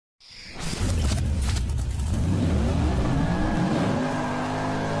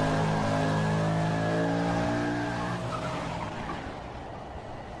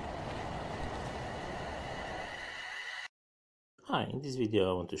Hi, in this video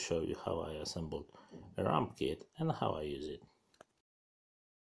I want to show you how I assembled a ramp kit and how I use it.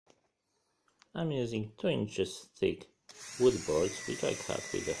 I'm using 2 inches thick wood boards which I cut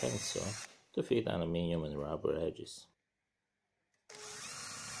with a handsaw to fit aluminium and rubber edges.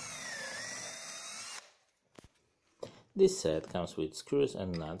 This set comes with screws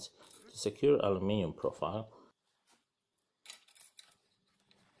and nuts to secure aluminium profile,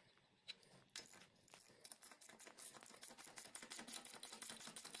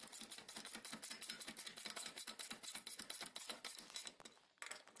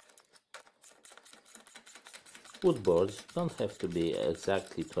 wood boards don't have to be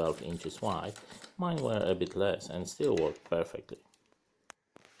exactly 12 inches wide, mine were a bit less and still worked perfectly.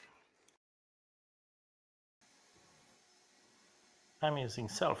 I'm using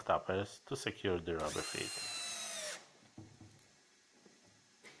self-tappers to secure the rubber feet.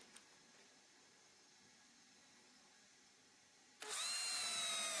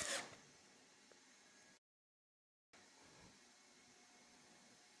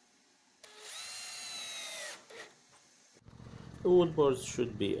 The wood boards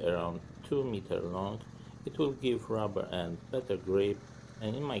should be around 2 meters long. It will give rubber end better grip,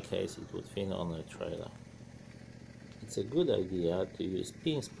 and in my case it would fit on a trailer. It's a good idea to use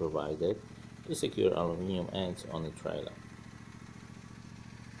pins provided to secure aluminium ends on a trailer.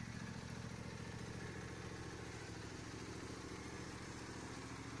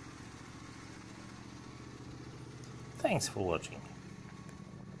 Thanks for watching.